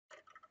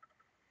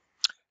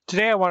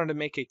Today I wanted to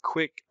make a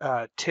quick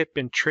tip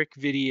and trick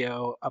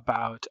video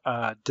about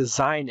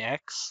Design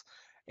X.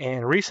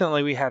 And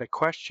recently we had a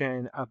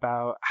question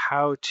about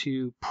how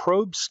to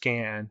probe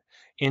scan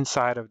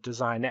inside of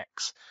Design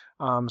X.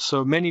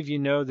 So many of you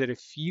know that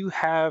if you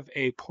have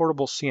a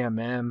portable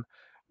CMM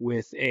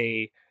with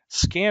a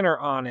scanner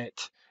on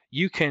it,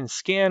 you can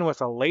scan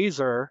with a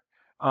laser,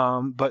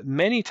 but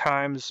many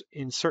times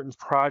in certain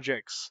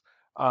projects,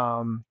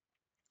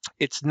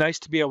 it's nice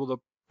to be able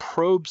to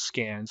probe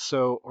scan,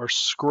 or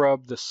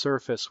scrub the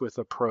surface with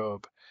a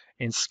probe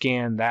and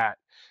scan that.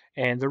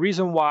 And the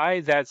reason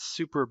why that's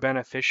super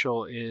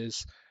beneficial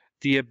is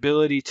the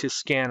ability to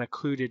scan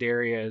occluded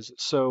areas.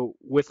 So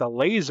with a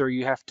laser,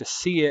 you have to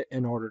see it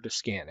in order to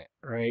scan it,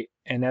 right?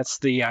 And that's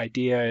the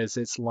idea, is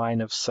it's line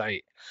of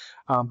sight.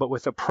 But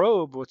with a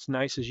probe, what's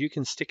nice is you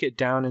can stick it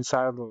down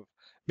inside of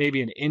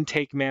maybe an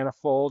intake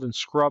manifold and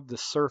scrub the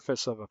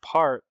surface of a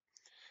part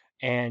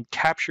and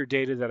capture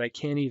data that I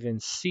can't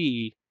even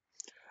see.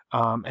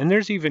 And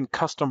there's even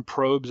custom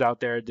probes out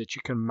there that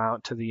you can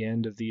mount to the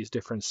end of these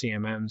different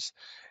CMMs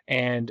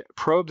and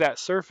probe that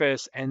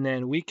surface, and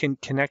then we can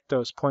connect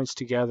those points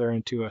together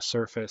into a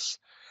surface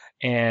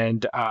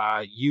and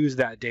use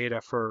that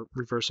data for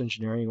reverse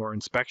engineering or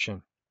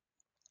inspection.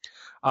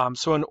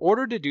 So in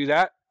order to do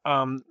that,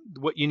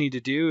 what you need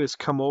to do is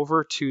come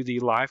over to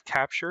the Live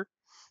Capture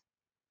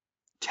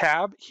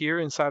tab here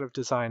inside of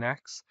Design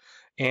X,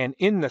 and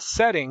in the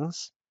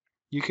settings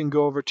you can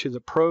go over to the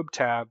probe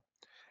tab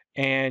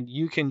and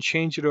you can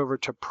change it over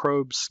to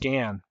probe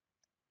scan.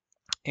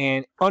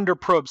 And under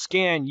probe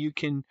scan you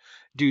can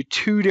do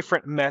two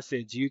different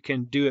methods. You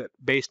can do it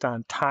based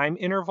on time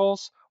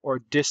intervals or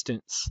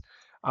distance.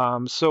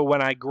 So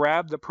when I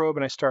grab the probe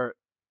and I start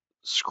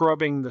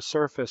scrubbing the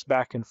surface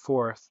back and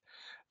forth,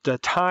 the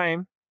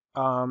time,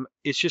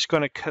 it's just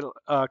going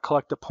to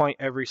collect a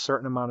point every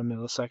certain amount of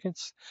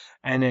milliseconds,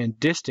 and then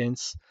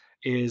distance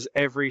is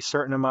every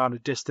certain amount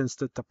of distance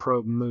that the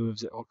probe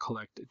moves, it will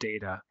collect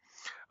data.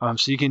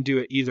 So you can do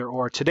it either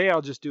or. Today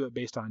I'll just do it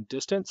based on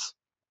distance,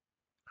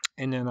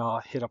 and then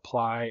I'll hit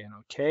apply and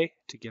OK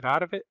to get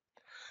out of it.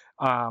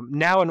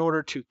 Now in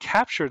order to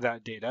capture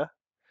that data,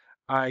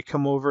 I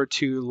come over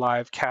to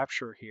Live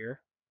Capture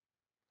here.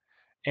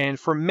 And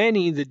for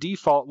many, the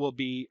default will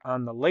be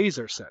on the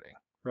laser setting,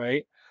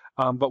 right?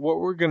 But what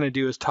we're going to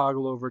do is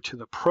toggle over to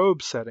the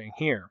probe setting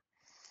here.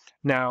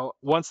 Now,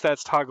 once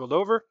that's toggled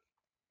over,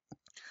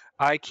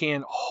 I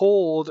can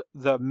hold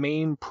the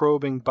main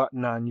probing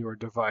button on your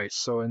device.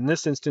 So in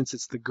this instance,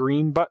 it's the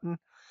green button.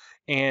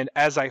 And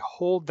as I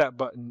hold that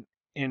button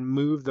and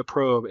move the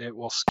probe, it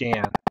will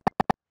scan.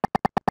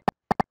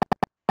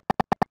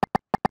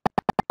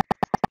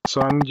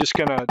 So I'm just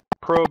going to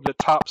probe the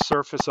top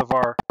surface of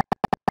our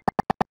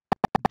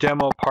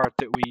demo part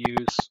that we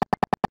use.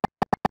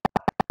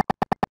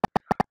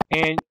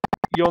 And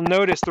you'll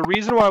notice the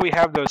reason why we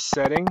have those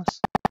settings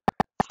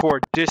for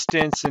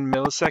distance and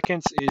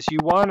milliseconds is you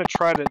want to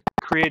try to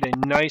create a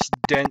nice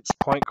dense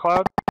point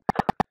cloud,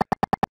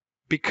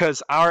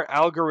 because our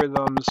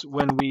algorithms,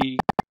 when we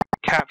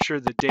capture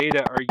the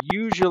data, are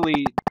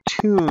usually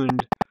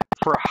tuned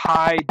for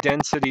high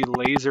density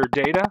laser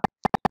data.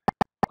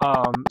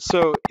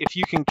 So if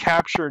you can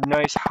capture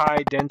nice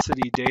high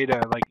density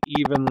data, like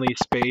evenly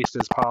spaced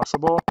as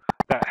possible,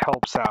 that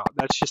helps out.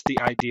 That's just the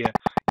idea.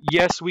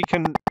 Yes, we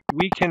can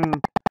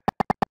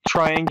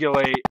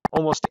triangulate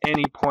almost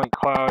any point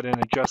cloud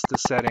and adjust the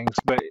settings,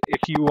 but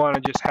if you want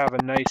to just have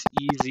a nice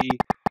easy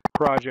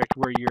project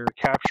where you're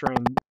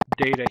capturing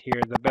data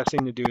here, the best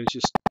thing to do is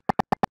just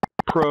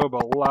probe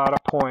a lot of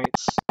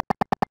points,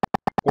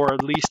 or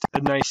at least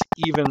a nice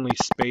evenly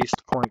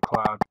spaced point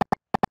cloud.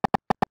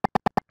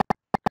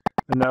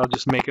 And that'll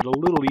just make it a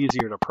little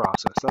easier to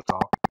process, that's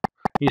all.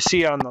 You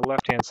see on the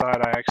left-hand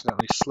side, I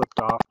accidentally slipped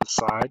off the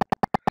side.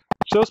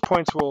 So those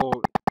points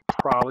will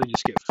probably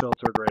just get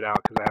filtered right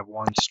out because I have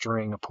one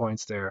string of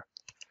points there.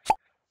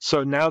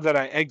 So now that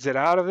I exit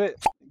out of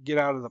it, get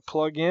out of the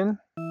plugin,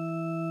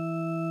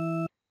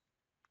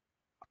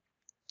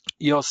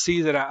 you'll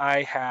see that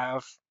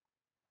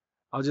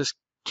I'll just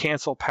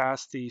cancel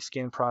past the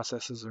scan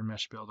processes or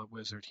mesh builder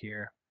wizard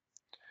here.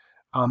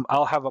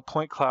 I'll have a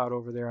point cloud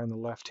over there on the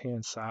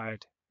left-hand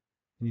side,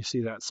 and you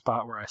see that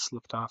spot where I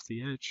slipped off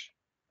the edge.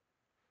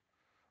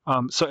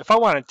 So if I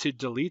wanted to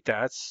delete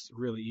that, it's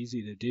really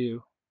easy to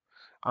do.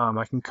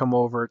 I can come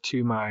over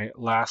to my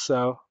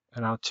lasso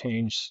and I'll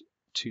change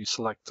to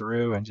select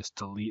through and just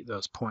delete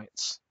those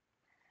points.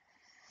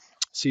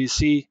 So you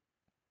see,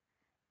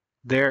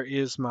 there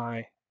is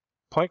my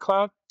point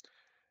cloud.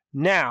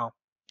 Now,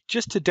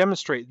 just to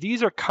demonstrate,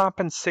 these are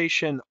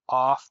compensation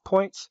off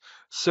points.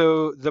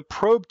 So the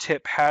probe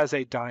tip has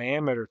a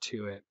diameter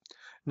to it.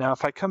 Now,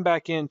 if I come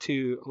back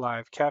into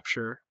Live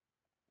Capture,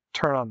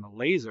 turn on the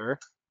laser,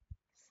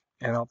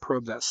 and I'll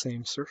probe that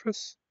same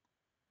surface.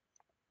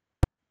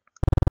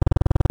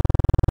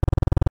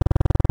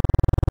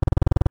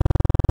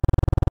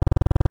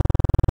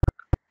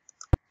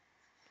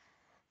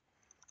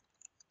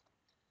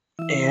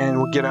 And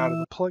we'll get out of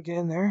the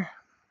plugin there.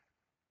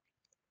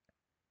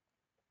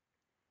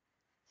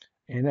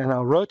 And then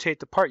I'll rotate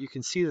the part. You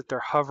can see that they're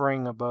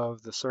hovering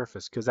above the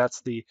surface because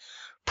that's the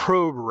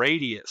probe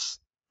radius.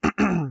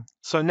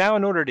 So now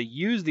in order to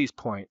use these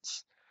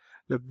points,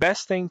 the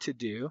best thing to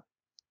do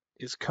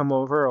is come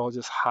over. I'll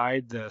just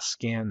hide the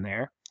scan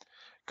there.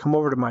 Come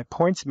over to my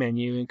points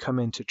menu and come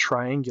into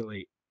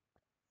triangulate.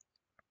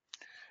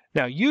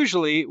 Now,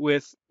 usually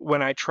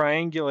when I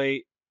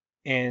triangulate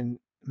and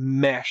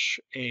mesh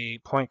a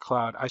point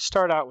cloud, I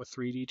start out with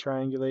 3D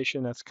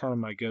triangulation. That's kind of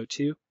my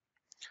go-to.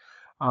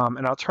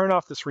 And I'll turn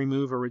off this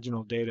remove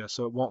original data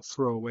so it won't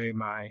throw away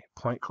my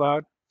point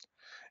cloud.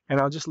 And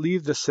I'll just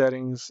leave the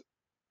settings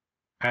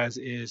as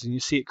is, and you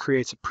see it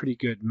creates a pretty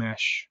good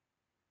mesh.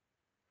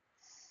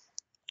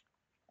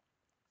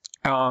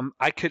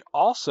 I could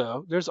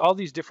also, there's all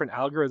these different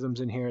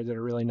algorithms in here that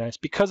are really nice.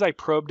 Because I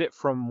probed it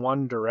from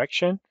one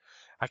direction,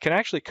 I can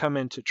actually come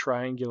into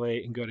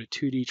triangulate and go to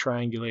 2D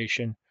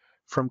triangulation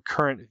from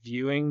current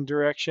viewing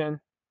direction.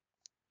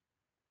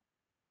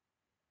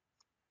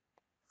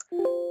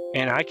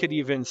 And I could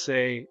even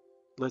say,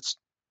 let's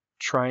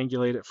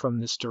triangulate it from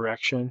this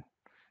direction.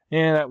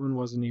 And that one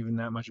wasn't even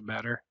that much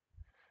better.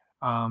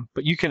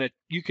 But you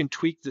can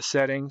tweak the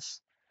settings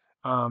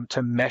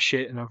to mesh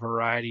it in a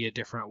variety of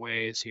different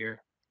ways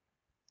here.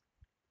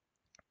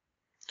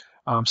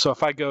 So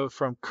if I go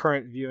from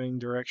current viewing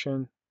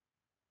direction,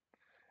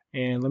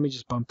 and let me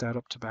just bump that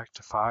up to back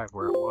to 5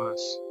 where it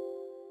was.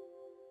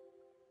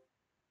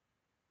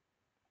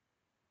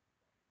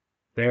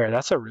 There,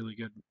 that's a really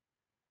good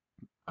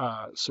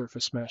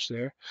surface mesh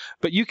there.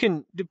 But you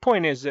can, the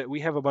point is that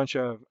we have a bunch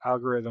of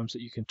algorithms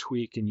that you can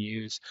tweak and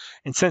use.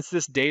 And since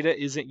this data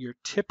isn't your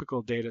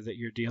typical data that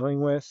you're dealing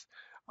with,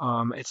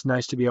 it's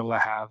nice to be able to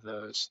have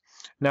those.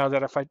 Now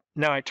that if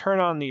I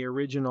turn on the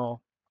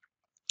original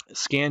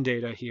scan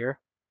data here,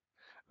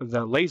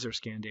 the laser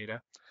scan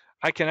data,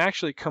 I can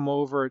actually come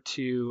over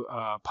to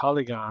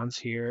polygons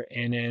here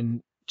and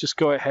then just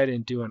go ahead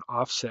and do an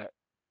offset.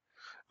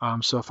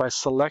 So if I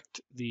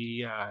select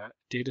the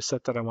data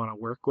set that I want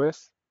to work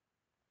with,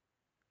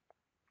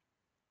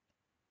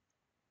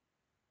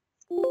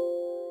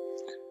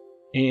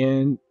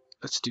 and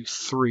let's do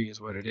 3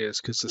 is what it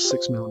is because it's a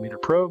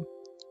 6mm probe,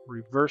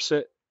 reverse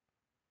it.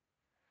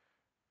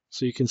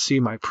 So you can see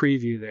my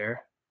preview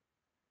there.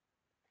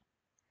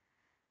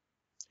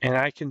 And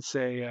I can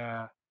say,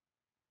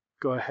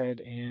 go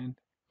ahead and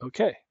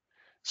okay.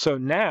 So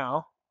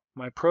now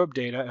my probe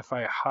data, if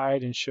I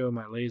hide and show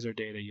my laser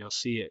data, you'll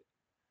see it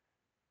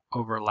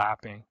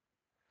overlapping.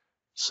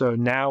 So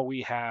now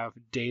we have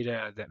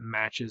data that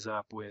matches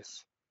up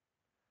with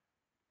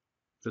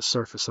the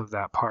surface of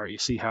that part. You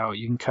see how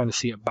you can kind of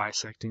see it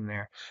bisecting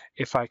there.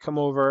 If I come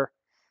over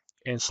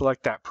and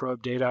select that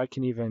probe data, I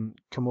can even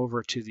come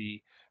over to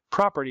the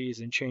properties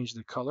and change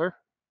the color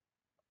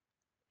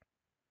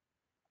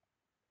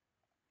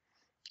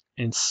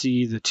and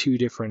see the two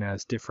different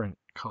as different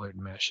colored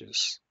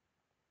meshes.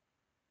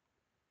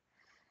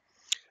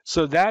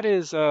 So that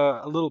is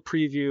a little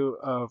preview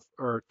of,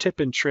 or tip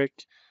and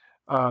trick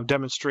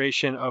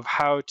demonstration of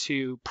how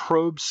to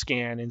probe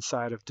scan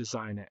inside of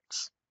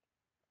DesignX.